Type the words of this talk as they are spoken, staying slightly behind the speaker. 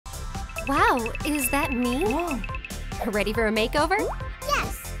Wow, is that me? Whoa. Ready for a makeover?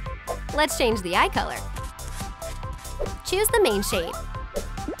 Yes. Let's change the eye color. Choose the main shade.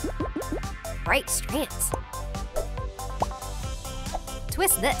 Bright strands.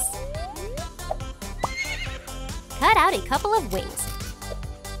 Twist this. Cut out a couple of wings.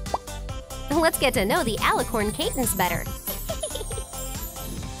 Let's get to know the alicorn Cadance better.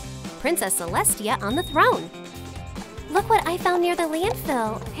 Princess Celestia on the throne. Look what I found near the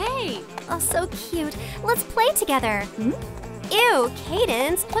landfill. Hey. Oh, so cute. Let's play together. Ew,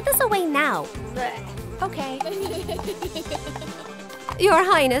 Cadance, put this away now. Okay. Your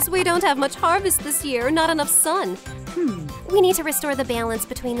Highness, we don't have much harvest this year, not enough sun. We need to restore the balance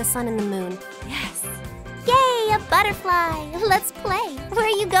between the sun and the moon. Yes. Yay, a butterfly. Let's play. Where are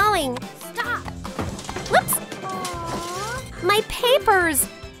you going? Stop. Whoops! Aww. My papers!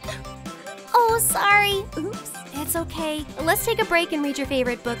 Oh, sorry. Oops. It's okay. Let's take a break and read your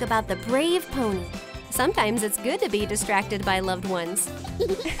favorite book about the brave pony. Sometimes it's good to be distracted by loved ones.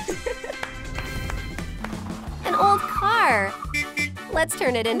 An old car. Let's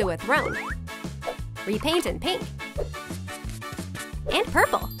turn it into a throne. Repaint in pink. And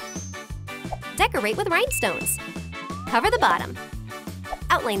purple. Decorate with rhinestones. Cover the bottom.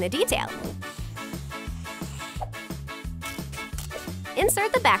 Outline the detail.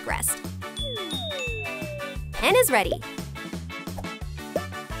 Insert the backrest. Pen is ready.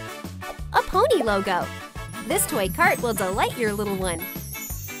 A pony logo. This toy cart will delight your little one.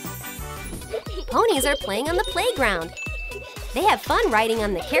 Ponies are playing on the playground. They have fun riding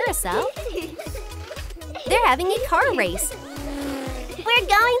on the carousel. They're having a car race. We're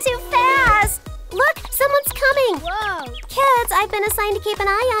going too fast. Look, someone's coming. Whoa. Kids, I've been assigned to keep an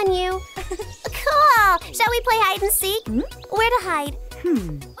eye on you. Cool. Shall we play hide and seek? Where to hide?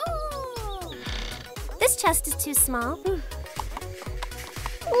 Ooh. This chest is too small.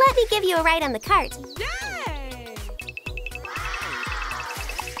 Let me give you a ride on the cart. Yay!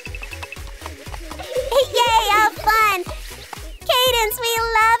 Yay, have fun. Cadance, we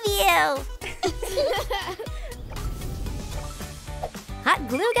love you. Hot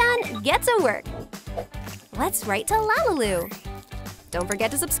glue gun, get to work. Let's write to LaLiLu. Don't forget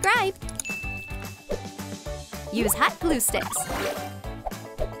to subscribe. Use hot glue sticks.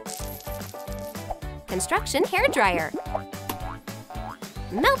 Construction hairdryer.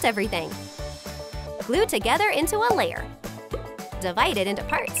 Melt everything. Glue together into a layer. Divide it into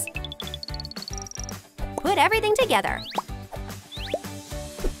parts. Put everything together.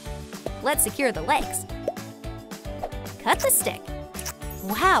 Let's secure the legs. Cut the stick.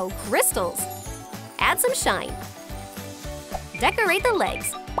 Wow, crystals! Add some shine. Decorate the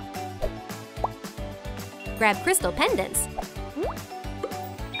legs. Grab crystal pendants.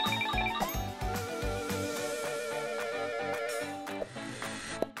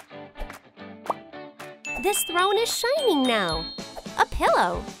 This throne is shining now. A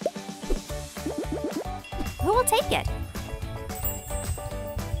pillow. Who will take it?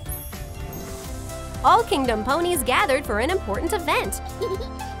 All Kingdom ponies gathered for an important event.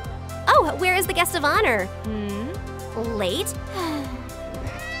 Oh, where is the guest of honor? Late?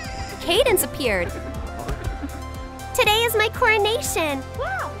 Cadance appeared. Today is my coronation.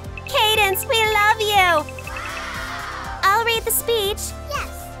 Wow. Cadance, we love you. I'll read the speech.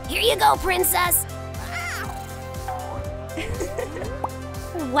 Yes. Here you go, princess.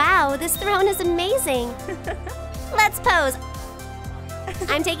 Wow, this throne is amazing. Let's pose.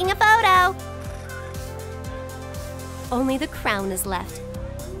 I'm taking a photo. Only the crown is left.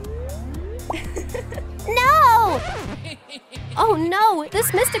 No! Oh no,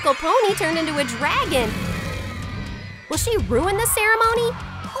 this mystical pony turned into a dragon. Will she ruin the ceremony?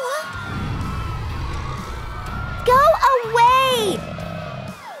 Go away!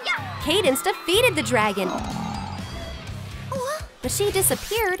 Cadance defeated the dragon. But she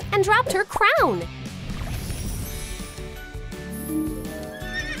disappeared and dropped her crown.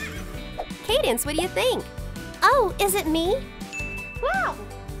 Cadance, what do you think? Oh, is it me? Wow.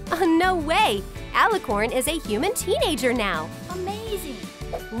 Oh, no way! Alicorn is a human teenager now. Amazing.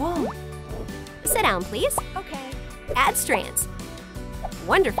 Whoa. Sit down, please. Okay. Add strands.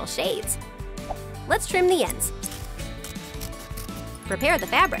 Wonderful shades. Let's trim the ends. Prepare the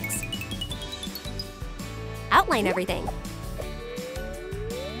fabrics. Outline everything.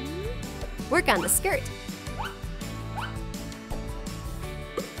 Work on the skirt.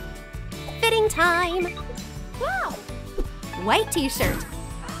 Fitting time. Wow. White t-shirt.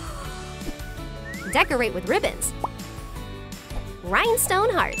 Decorate with ribbons. Rhinestone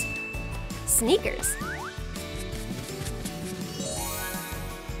heart. Sneakers.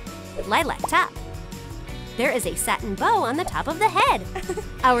 Lilac top. There is a satin bow on the top of the head.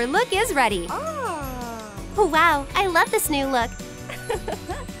 Our look is ready. Oh, wow, I love this new look.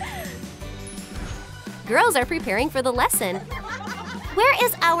 Girls are preparing for the lesson. Where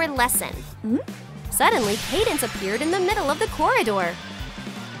is our lesson? Suddenly, Cadance appeared in the middle of the corridor.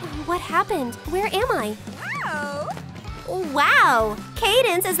 What happened? Where am I? Wow!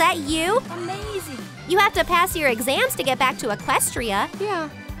 Cadance, is that you? Amazing. You have to pass your exams to get back to Equestria. Yeah.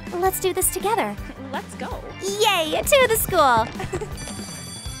 Let's do this together. Let's go. Yay, to the school!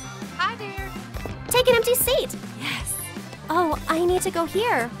 Hi there. Take an empty seat. Yes. Oh, I need to go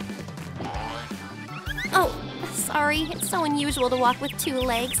here. Oh, sorry. It's so unusual to walk with 2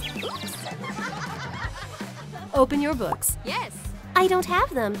 legs. Oops. Open your books. Yes. I don't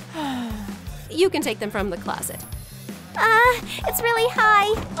have them. You can take them from the closet. It's really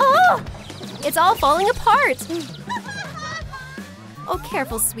high. Oh! It's all falling apart. Oh,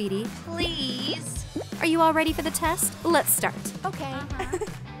 careful, sweetie. Please. Are you all ready for the test? Let's start. Okay.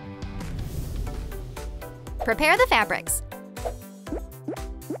 Prepare the fabrics.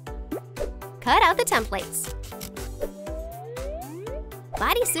 Cut out the templates.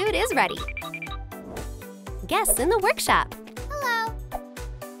 Bodysuit is ready. Guests in the workshop. Hello.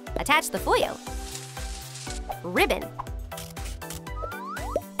 Attach the foil. Ribbon.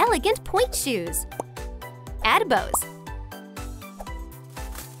 Elegant point shoes. Add bows.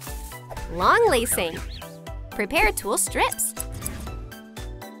 Long lacing. Prepare tulle strips.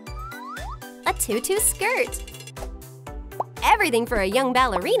 A tutu skirt. Everything for a young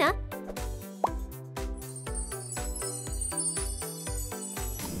ballerina.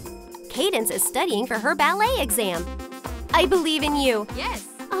 Cadance is studying for her ballet exam. I believe in you. Yes.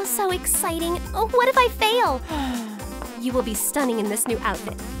 Oh, so exciting. Oh, what if I fail? You will be stunning in this new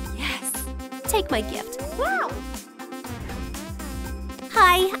outfit. Yes. Take my gift. Wow.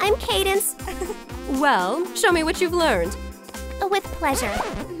 Hi, I'm Cadance. Well, show me what you've learned. With pleasure.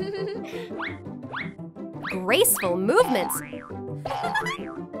 Graceful movements.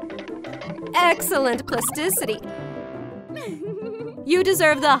 Excellent plasticity. You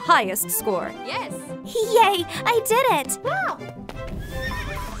deserve the highest score. Yes. Yay, I did it. Wow.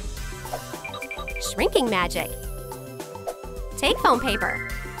 Shrinking magic. Take foam paper.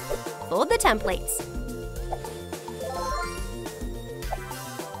 Fold the templates.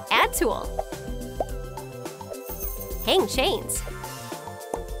 Add tulle. Hang chains.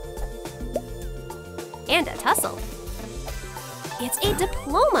 And a tussle. It's a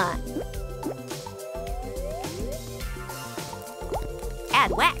diploma.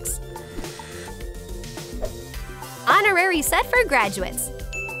 Add wax. Honorary set for graduates.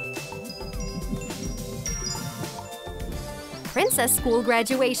 Princess School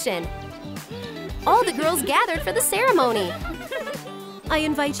graduation. All the girls gathered for the ceremony. I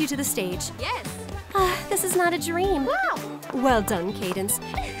invite you to the stage. Yes. This is not a dream. Wow. Well done, Cadance.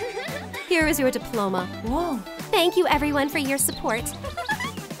 Here is your diploma. Whoa. Thank you, everyone, for your support.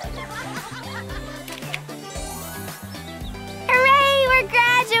 Hooray, we're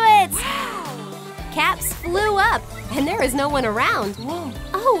graduates! Wow. Caps flew up, and there is no one around. Whoa.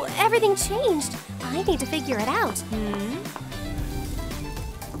 Oh, everything changed. I need to figure it out.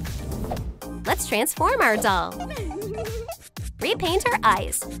 Let's transform our doll. Repaint her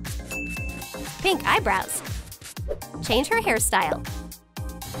eyes. Pink eyebrows. Change her hairstyle.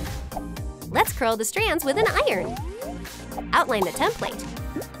 Let's curl the strands with an iron. Outline the template.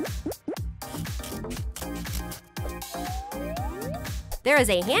 There is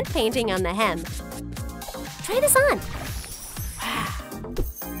a hand painting on the hem. Try this on.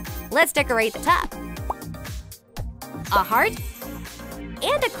 Let's decorate the top. A heart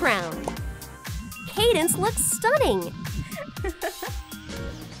and a crown. Cadance looks stunning.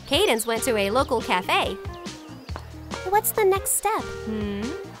 Cadance went to a local cafe. What's the next step?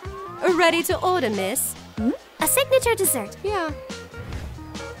 Ready to order, miss? A signature dessert. Yeah.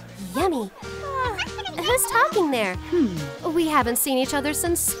 Yummy. Who's talking there? We haven't seen each other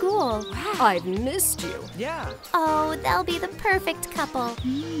since school. I've missed you. Yeah. Oh, they'll be the perfect couple.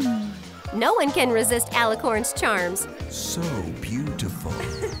 No one can resist Alicorn's charms. So beautiful.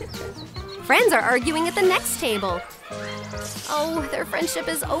 Friends are arguing at the next table. Oh, their friendship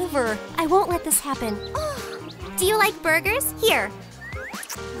is over. I won't let this happen. Do you like burgers? Here.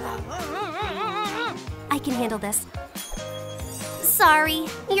 I can handle this. Sorry,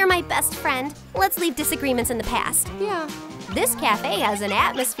 you're my best friend. Let's leave disagreements in the past. Yeah. This cafe has an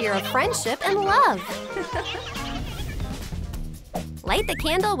atmosphere of friendship and love. Light the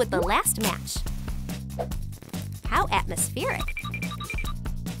candle with the last match. How atmospheric.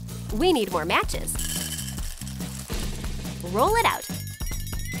 We need more matches. Roll it out.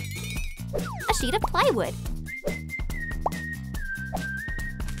 A sheet of plywood.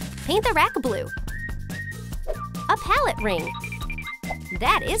 Paint the rack blue. A palette ring.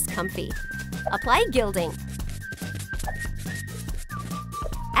 That is comfy. Apply gilding.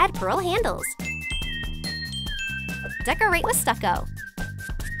 Add pearl handles. Decorate with stucco.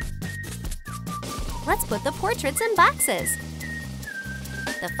 Let's put the portraits in boxes.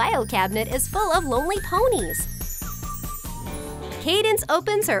 The file cabinet is full of lonely ponies. Cadance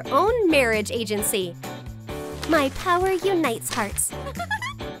opens her own marriage agency. My power unites hearts.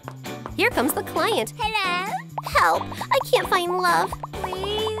 Here comes the client. Hello? Help! I can't find love.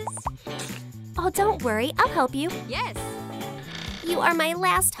 Please? Oh, don't worry. I'll help you. Yes. You are my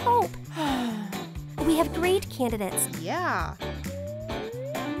last hope. We have great candidates. Yeah.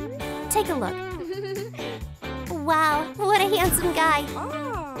 Take a look. Wow, what a handsome guy.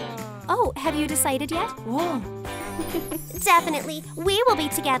 Oh, have you decided yet? Whoa. Definitely. We will be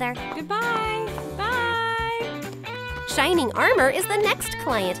together. Goodbye. Bye. Shining Armor is the next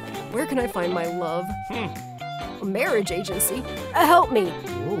client. Where can I find my love? A marriage agency? Help me.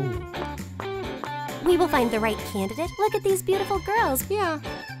 We will find the right candidate. Look at these beautiful girls. Yeah.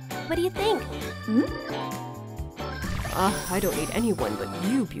 What do you think? I don't need anyone but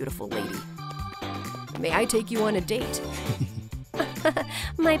you, beautiful lady. May I take you on a date?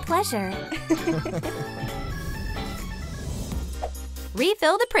 My pleasure.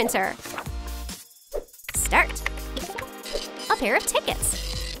 Refill the printer. Start. A pair of tickets.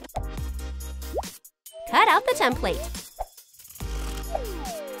 Cut out the template.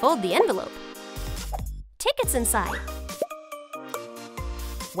 Fold the envelope. Tickets inside.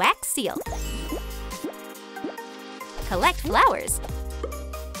 Wax seal. Collect flowers.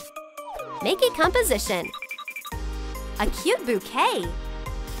 Make a composition. A cute bouquet.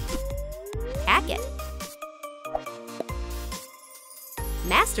 Pack it.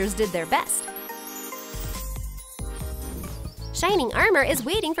 Masters did their best. Shining Armor is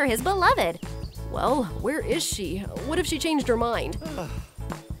waiting for his beloved. Well, where is she? What if she changed her mind?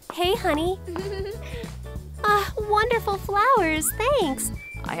 Hey, honey. Wonderful flowers, thanks.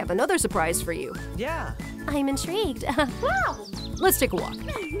 I have another surprise for you. Yeah. I'm intrigued. Wow! Let's take a walk.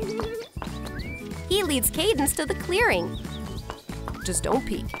 He leads Cadance to the clearing. Just don't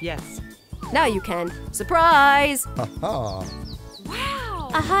peek. Yes. Now you can. Surprise! Wow.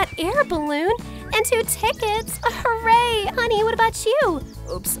 A hot air balloon and 2 tickets. Hooray! Honey, what about you?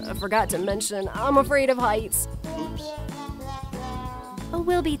 Oops, I forgot to mention, I'm afraid of heights. Oh,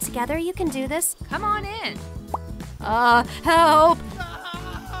 we'll be together. You can do this. Come on in. Help!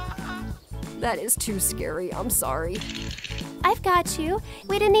 That is too scary, I'm sorry. I've got you.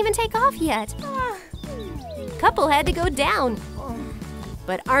 We didn't even take off yet. Couple had to go down.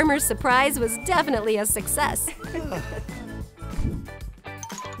 But Armor's surprise was definitely a success.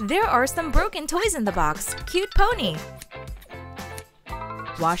 There are some broken toys in the box. Cute pony.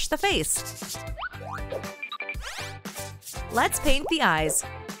 Wash the face. Let's paint the eyes.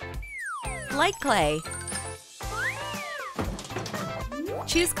 Like clay.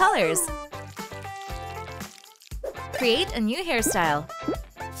 Choose colors. Create a new hairstyle.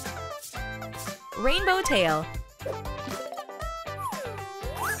 Rainbow tail.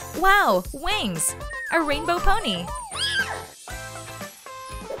 Wow, wings! A rainbow pony.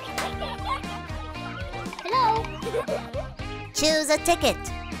 Hello? Choose a ticket.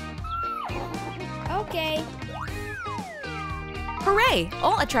 Okay. Hooray!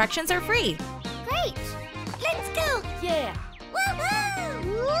 All attractions are free. Great! Let's go! Yeah.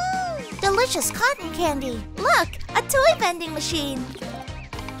 Woohoo! Delicious cotton candy. Look, a toy vending machine.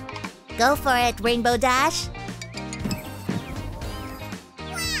 Go for it, Rainbow Dash.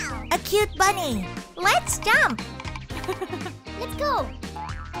 Wow! A cute bunny. Let's jump. Let's go.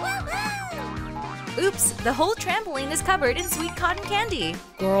 Woohoo! Oops, the whole trampoline is covered in sweet cotton candy.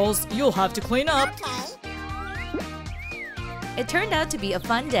 Girls, you'll have to clean up. Okay. It turned out to be a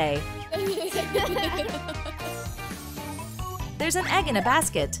fun day. There's an egg in a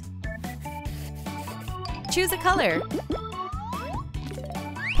basket. Choose a color.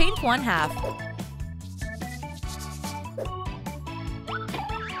 Paint 1/2.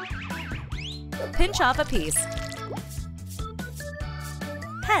 Pinch off a piece.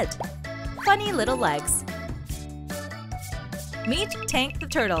 Head. Funny little legs. Meet Tank the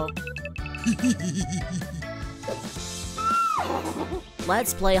turtle.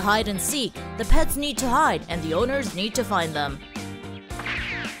 Let's play hide and seek. The pets need to hide and the owners need to find them.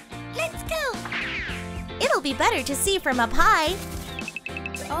 Let's go. It'll be better to see from up high.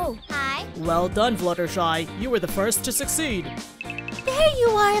 Oh. Hi. Well done, Fluttershy. You were the first to succeed. There you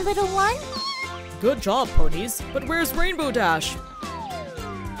are, little one. Good job, ponies. But where's Rainbow Dash?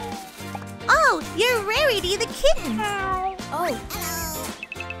 Oh, you're Rarity the kitten. Oh. Hello.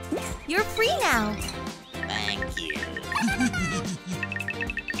 You're free now.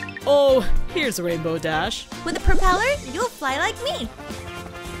 Oh, here's Rainbow Dash. With a propeller, you'll fly like me.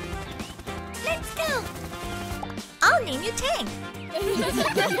 Let's go. I'll name you Tank.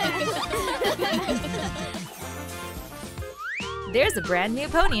 There's a brand new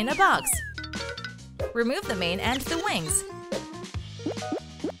pony in a box. Remove the mane and the wings.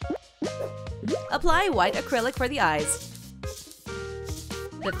 Apply white acrylic for the eyes.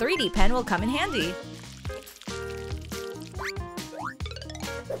 The 3D pen will come in handy.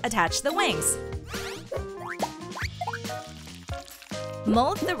 Attach the wings.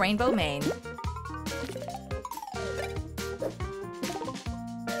 Mold the rainbow mane.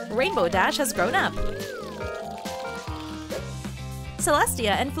 Rainbow Dash has grown up.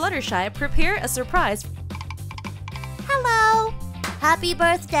 Celestia and Fluttershy prepare a surprise. Hello. Happy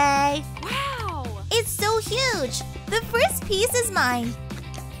birthday. Wow! It's so huge. The first piece is mine.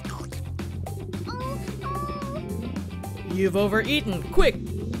 You've overeaten. Quick!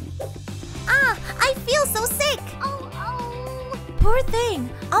 Ah, I feel so sick. Poor thing.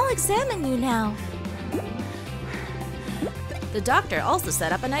 I'll examine you now. The doctor also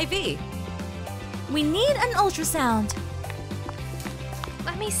set up an IV. We need an ultrasound.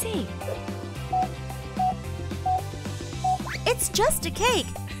 Let me see. It's just a cake.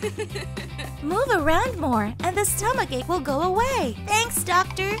 Move around more and the stomachache will go away. Thanks,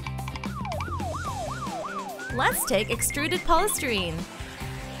 doctor. Let's take extruded polystyrene.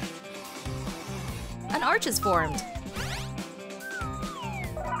 An arch is formed.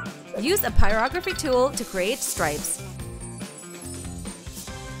 Use a pyrography tool to create stripes.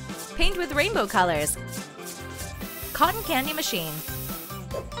 Paint with rainbow colors. Cotton candy machine.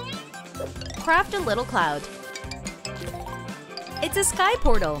 Craft a little cloud. It's a sky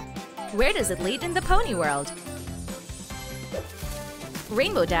portal. Where does it lead in the pony world?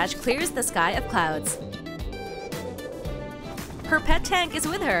 Rainbow Dash clears the sky of clouds. Her pet Tank is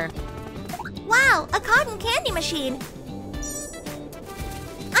with her. Wow, a cotton candy machine.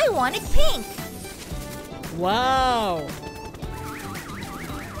 I want it pink. Wow!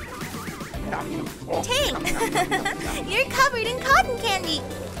 Tank, you're covered in cotton candy.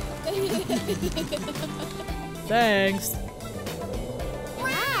 Thanks!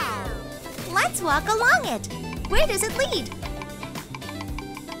 Wow. Let's walk along it. Where does it lead?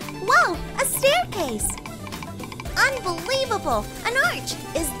 Whoa, a staircase. Unbelievable! An arch!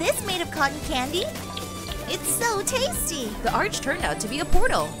 Is this made of cotton candy? It's so tasty! The arch turned out to be a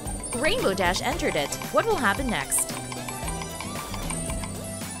portal. Rainbow Dash entered it. What will happen next?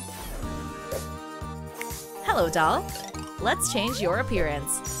 Hello, doll. Let's change your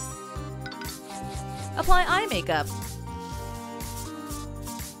appearance. Apply eye makeup.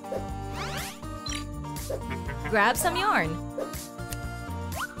 Grab some yarn.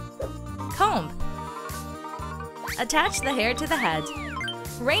 Comb. Attach the hair to the head.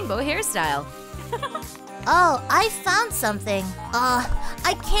 Rainbow hairstyle. Oh, I found something.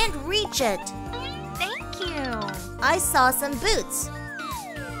 I can't reach it. Thank you. I saw some boots.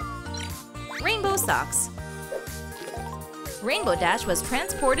 Rainbow socks. Rainbow Dash was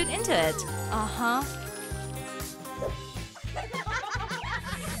transported into it. Uh-huh.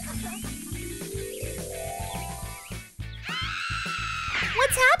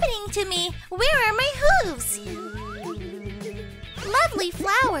 What's happening to me? Where are my hooves? Lovely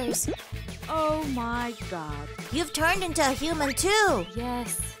flowers. Oh my god. You've turned into a human too.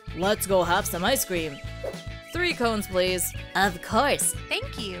 Yes. Let's go have some ice cream. 3 cones, please. Of course.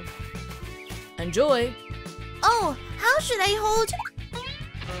 Thank you. Enjoy! Oh, how should I hold?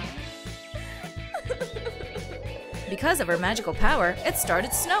 Because of her magical power, it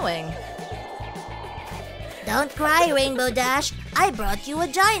started snowing. Don't cry, Rainbow Dash. I brought you a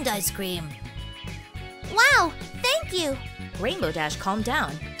giant ice cream. Wow, thank you. Rainbow Dash calmed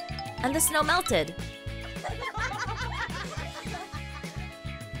down, and the snow melted.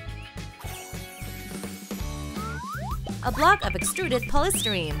 A block of extruded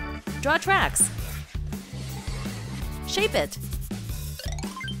polystyrene. Draw tracks. Shape it.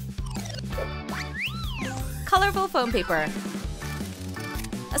 Colorful foam paper.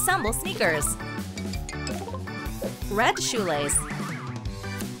 Assemble sneakers. Red shoelace.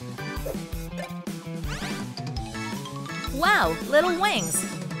 Wow, little wings!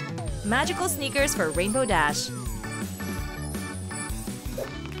 Magical sneakers for Rainbow Dash.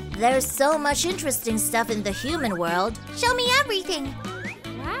 There's so much interesting stuff in the human world. Show me everything.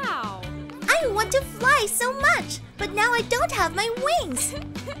 Wow. I want to fly so much, but now I don't have my wings.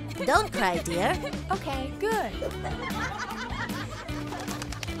 Don't cry, dear. Okay, good.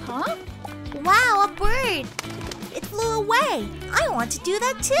 Huh? Wow, a bird. It flew away. I want to do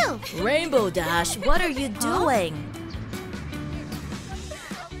that too. Rainbow Dash, what are you doing?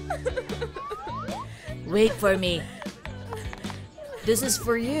 Wait for me. This is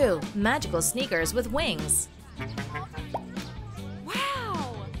for you. Magical sneakers with wings.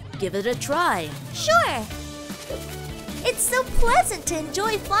 Wow! Give it a try. Sure. It's so pleasant to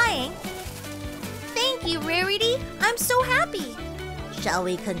enjoy flying. Thank you, Rarity. I'm so happy. Shall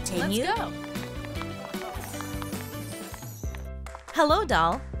we continue? Let's go. Hello,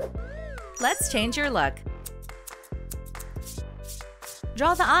 doll. Let's change your look.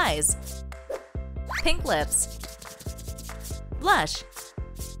 Draw the eyes. Pink lips. Blush.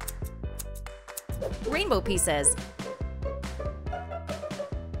 Rainbow pieces.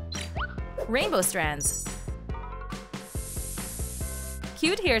 Rainbow strands.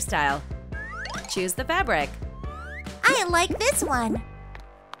 Cute hairstyle. Choose the fabric. I like this one.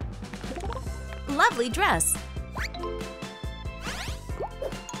 Lovely dress.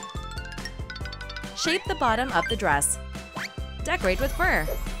 Shape the bottom of the dress. Decorate with fur.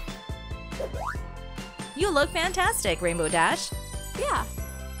 You look fantastic, Rainbow Dash. Yeah.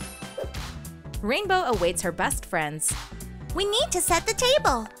 Rainbow awaits her best friends. We need to set the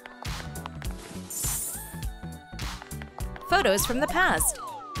table. Photos from the past.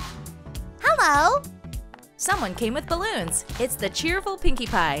 Hello. Someone came with balloons. It's the cheerful Pinkie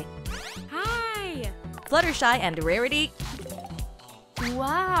Pie. Hi! Fluttershy and Rarity.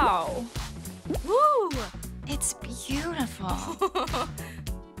 Wow! Woo! It's beautiful.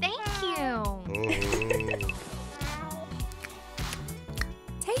 Thank you!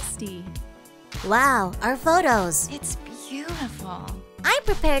 Tasty! Wow, our photos. It's beautiful. I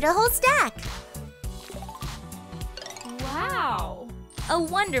prepared a whole stack. Wow! A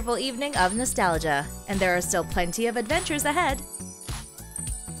wonderful evening of nostalgia, and there are still plenty of adventures ahead.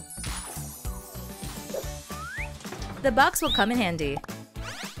 The box will come in handy.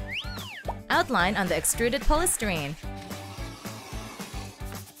 Outline on the extruded polystyrene.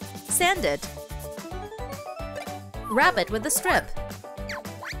 Sand it. Wrap it with a strip.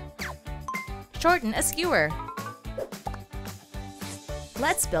 Shorten a skewer.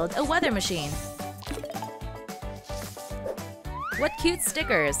 Let's build a weather machine. What cute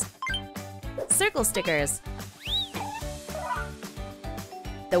stickers! Circle stickers.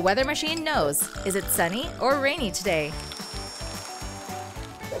 The weather machine knows. Is it sunny or rainy today?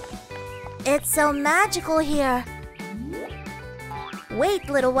 It's so magical here. Wait,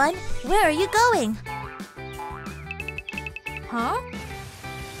 little one. Where are you going? Huh?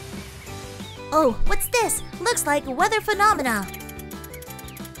 Oh, what's this? Looks like weather phenomena.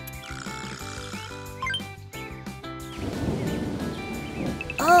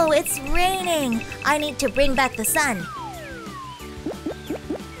 Oh, it's raining. I need to bring back the sun.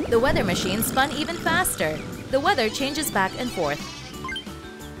 The weather machine spun even faster. The weather changes back and forth.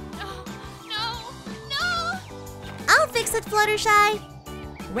 I'll fix it, Fluttershy.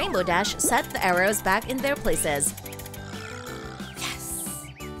 Rainbow Dash set the arrows back in their places. Yes.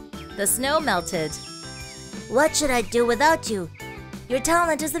 The snow melted. What should I do without you? Your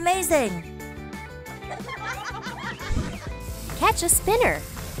talent is amazing. Catch a spinner.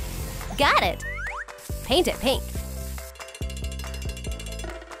 Got it. Paint it pink.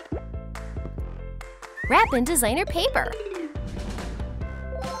 Wrap in designer paper.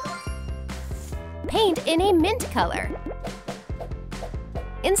 Paint in a mint color.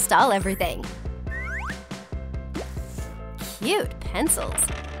 Install everything. Cute pencils.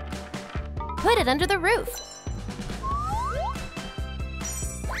 Put it under the roof.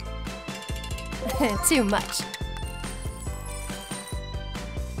 Too much.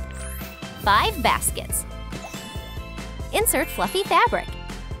 5 baskets. Insert fluffy fabric.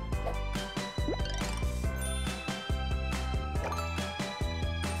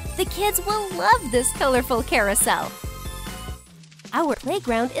 The kids will love this colorful carousel. Our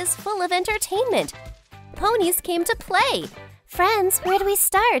playground is full of entertainment. Ponies came to play. Friends, where do we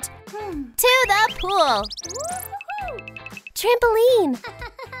start? To the pool. Trampoline.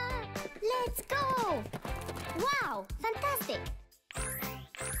 Let's go! Wow, fantastic!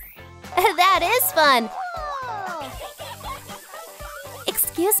 That is fun. Whoa!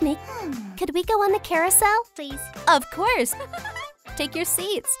 Excuse me, could we go on the carousel? Please. Of course. Take your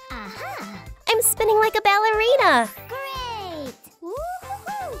seats. Aha! I'm spinning like a ballerina. Great!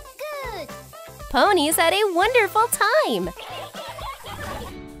 Woohoo! Good! Ponies had a wonderful time.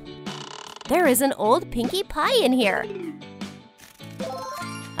 There is an old Pinkie Pie in here.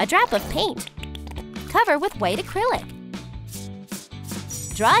 A drop of paint. Cover with white acrylic.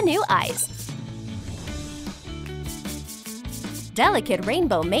 Draw new eyes. Delicate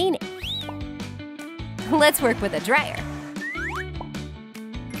rainbow mane. Let's work with a dryer.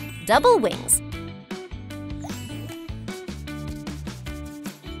 Double wings.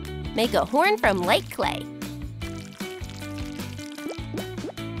 Make a horn from light clay.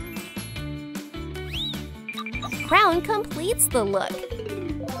 Crown completes the look.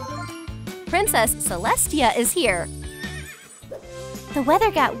 Princess Celestia is here. The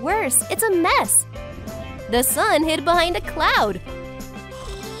weather got worse. It's a mess. The sun hid behind a cloud.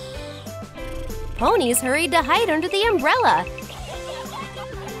 Ponies hurried to hide under the umbrella.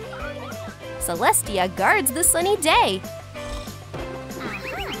 Celestia guards the sunny day.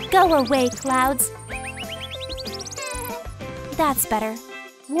 Go away, clouds. That's better.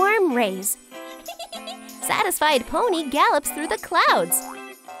 Warm rays. Satisfied pony gallops through the clouds.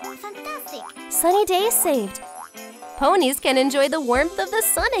 Fantastic. Sunny day saved. Ponies can enjoy the warmth of the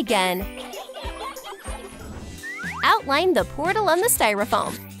sun again. Outline the portal on the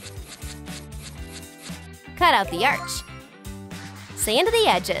styrofoam. Cut out the arch. Sand the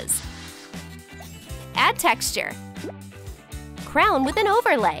edges. Add texture. Crown with an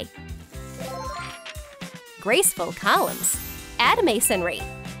overlay. Graceful columns. Add masonry.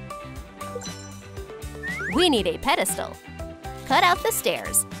 We need a pedestal. Cut out the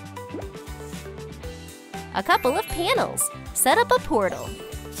stairs. A couple of panels. Set up a portal.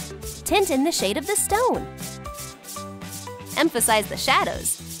 Tint in the shade of the stone. Emphasize the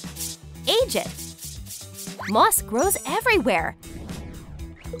shadows. Age it. Moss grows everywhere.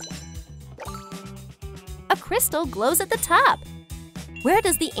 A crystal glows at the top. Where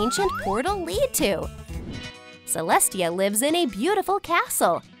does the ancient portal lead to? Celestia lives in a beautiful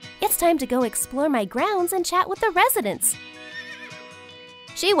castle. It's time to go explore my grounds and chat with the residents.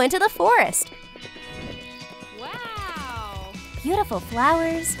 She went to the forest. Wow. Beautiful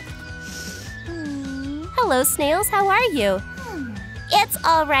flowers. Hello, snails. How are you? It's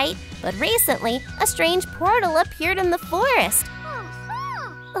all right, but recently, a strange portal appeared in the forest.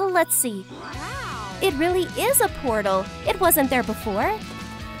 Let's see. Wow. It really is a portal. It wasn't there before.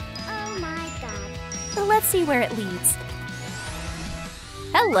 Oh my god. Let's see where it leads.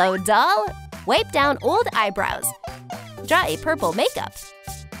 Hello, doll. Wipe down old eyebrows. Draw a purple makeup.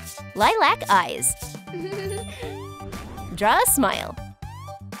 Lilac eyes. Draw a smile.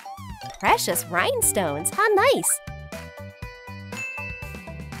 Precious rhinestones. How nice.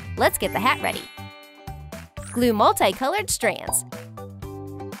 Let's get the hat ready. Glue multicolored strands.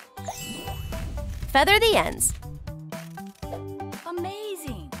 Feather the ends.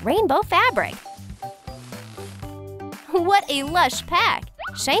 Amazing. Rainbow fabric. What a lush pack.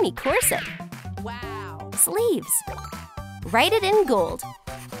 Shiny corset. Wow. Sleeves. Write it in gold.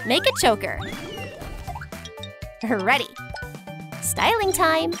 Make a choker. Ready. Styling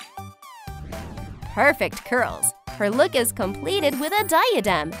time. Perfect curls. Her look is completed with a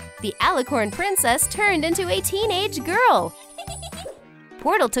diadem. The alicorn princess turned into a teenage girl.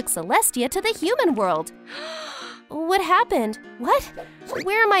 Portal took Celestia to the human world. What happened? What?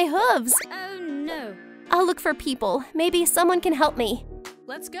 Where are my hooves? Oh no. I'll look for people. Maybe someone can help me.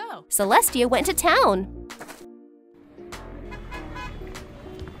 Let's go. Celestia went to town.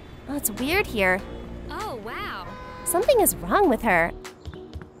 Oh, it's weird here. Oh wow. Something is wrong with her.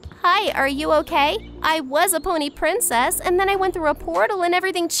 Hi, are you okay? I was a pony princess, and then I went through a portal and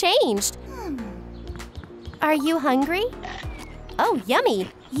everything changed. Are you hungry? Oh, yummy.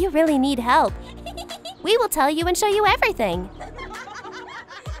 You really need help. We will tell you and show you everything.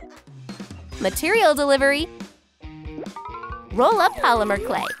 Material delivery. Roll up polymer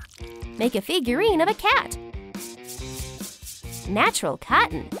clay. Make a figurine of a cat. Natural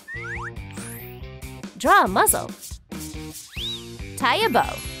cotton. Draw a muzzle. Tie a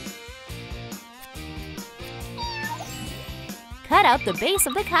bow. Cut out the base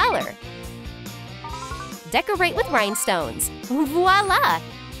of the collar. Decorate with rhinestones. Voila!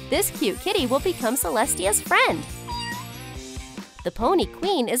 This cute kitty will become Celestia's friend. The Pony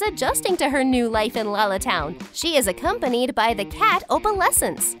Queen is adjusting to her new life in Town. She is accompanied by the cat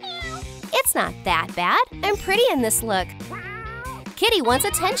Opalescence. It's not that bad. I'm pretty in this look. Kitty wants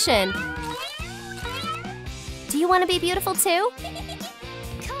attention. Do you want to be beautiful too?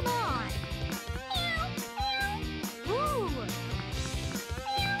 Come on. Woo.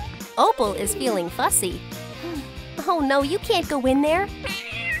 Opal is feeling fussy. Oh no, you can't go in there.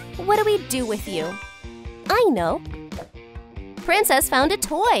 What do we do with you? I know. Princess found a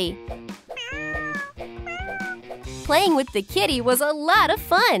toy. Playing with the kitty was a lot of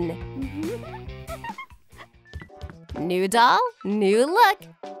fun. New doll, new look.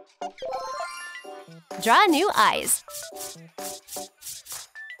 Draw new eyes.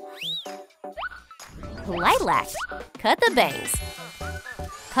 Lilac. Cut the bangs.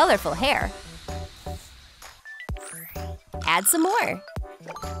 Colorful hair. Add some more.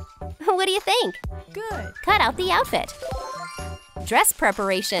 What do you think? Good. Cut out the outfit. Dress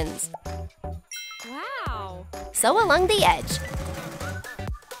preparations. Wow. Sew along the edge.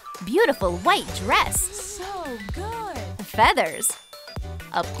 Beautiful white dress. So good. Feathers.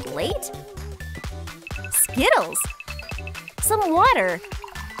 A plate. Skittles. Some water.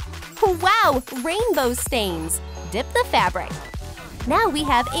 Wow, rainbow stains. Dip the fabric. Now we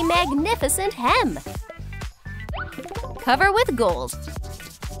have a magnificent hem. Cover with gold.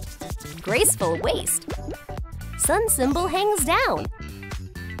 Graceful waist. Sun symbol hangs down.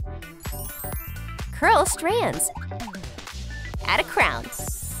 Curl strands. Add a crown.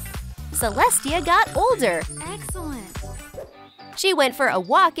 Celestia got older. Excellent. She went for a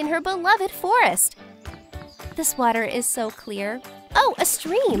walk in her beloved forest. This water is so clear. Oh, a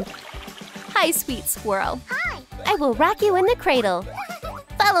stream. Hi, sweet squirrel. Hi. I will rock you in the cradle.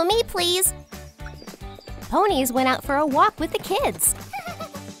 Follow me, please. Ponies went out for a walk with the kids.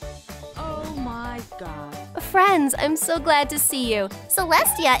 Oh my God. Friends, I'm so glad to see you.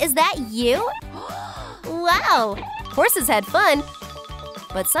 Celestia, is that you? Wow! Horses had fun,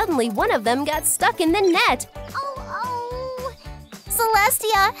 but suddenly one of them got stuck in the net. Oh.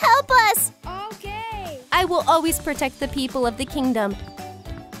 Celestia, help us! Okay. I will always protect the people of the kingdom.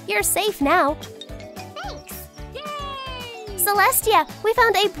 You're safe now. Thanks. Yay! Celestia, we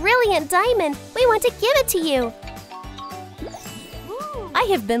found a brilliant diamond. We want to give it to you. I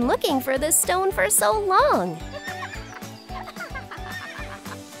have been looking for this stone for so long.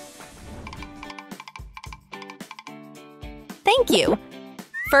 Thank you.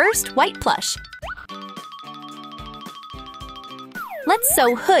 First, white plush. Let's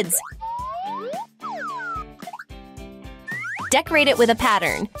sew hoods. Decorate it with a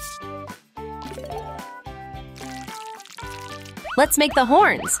pattern. Let's make the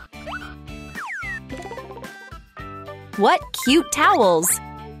horns. What cute towels!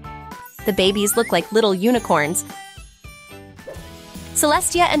 The babies look like little unicorns.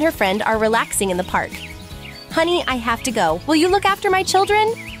 Celestia and her friend are relaxing in the park. Honey, I have to go. Will you look after my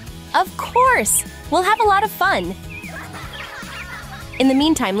children? Of course! We'll have a lot of fun. In the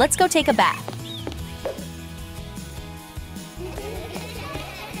meantime, let's go take a bath.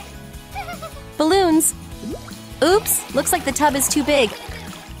 Balloons. Oops, looks like the tub is too big.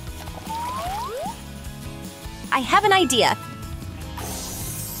 I have an idea.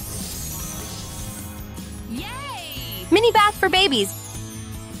 Yay! Mini bath for babies.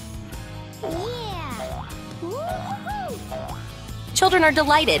 Yeah. Woo-hoo. Children are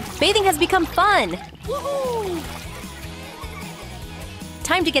delighted. Bathing has become fun. Woohoo.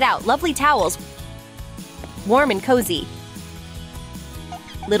 Time to get out. Lovely towels. Warm and cozy.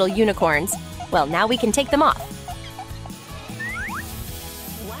 Little unicorns. Well, now we can take them off.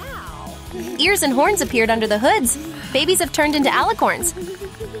 Wow. Ears and horns appeared under the hoods. Babies have turned into alicorns.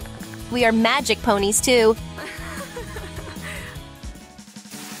 We are magic ponies, too.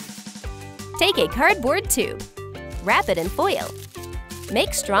 Take a cardboard tube. Wrap it in foil.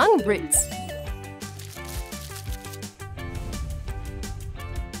 Make strong roots.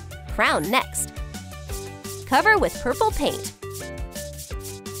 Crown next. Cover with purple paint.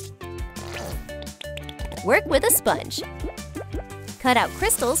 Work with a sponge. Cut out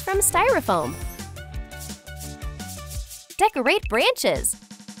crystals from styrofoam. Decorate branches.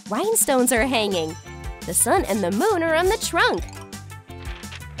 Rhinestones are hanging. The sun and the moon are on the trunk.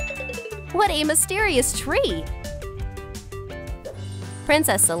 What a mysterious tree!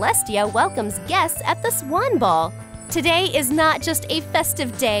 Princess Celestia welcomes guests at the Swan Ball. Today is not just a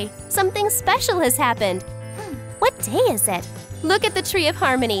festive day. Something special has happened. What day is it? Look at the Tree of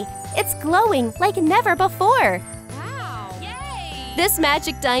Harmony. It's glowing like never before. Wow. Yay! This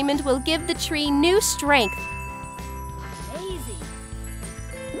magic diamond will give the tree new strength. Amazing.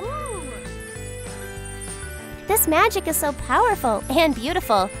 Woo! This magic is so powerful and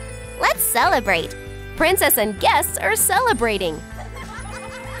beautiful. Let's celebrate. Princess and guests are celebrating.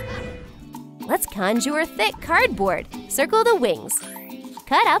 Let's conjure thick cardboard. Circle the wings.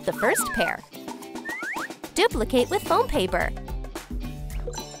 Cut out the first pair. Duplicate with foam paper.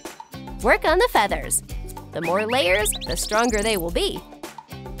 Work on the feathers. The more layers, the stronger they will be.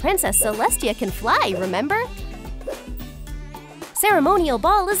 Princess Celestia can fly, remember? Ceremonial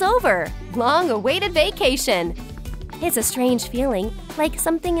ball is over. Long-awaited vacation. It's a strange feeling, like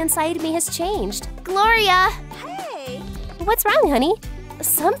something inside me has changed. Gloria! Hey! What's wrong, honey?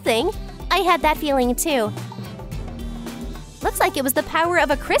 Something? I had that feeling too. Looks like it was the power of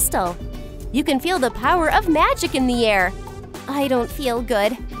a crystal. You can feel the power of magic in the air. I don't feel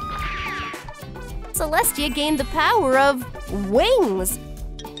good. Celestia gained the power of wings.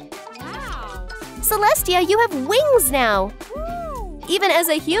 Wow! Celestia, you have wings now. Even as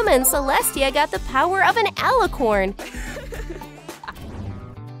a human, Celestia got the power of an alicorn.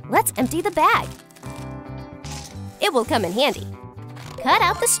 Let's empty the bag. It will come in handy. Cut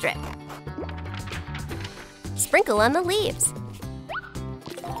out the strip. Sprinkle on the leaves.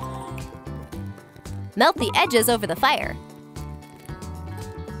 Melt the edges over the fire.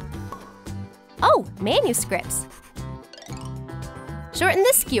 Oh, manuscripts. Shorten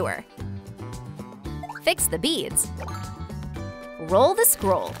the skewer. Fix the beads. Roll the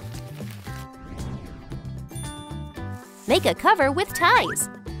scroll. Make a cover with ties.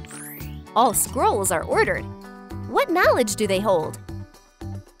 All scrolls are ordered. What knowledge do they hold?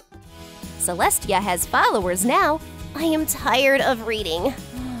 Celestia has followers now. I am tired of reading.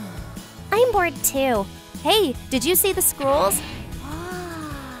 I'm bored too. Hey, did you see the scrolls?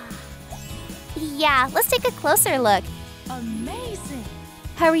 Yeah, let's take a closer look. Amazing.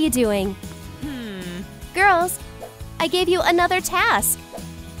 How are you doing? Girls, I gave you another task.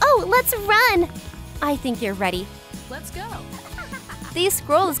 Oh, let's run! I think you're ready. Let's go. These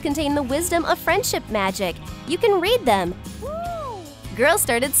scrolls contain the wisdom of friendship magic. You can read them. Woo! Girls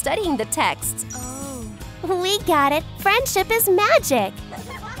started studying the texts. Oh. We got it. Friendship is magic.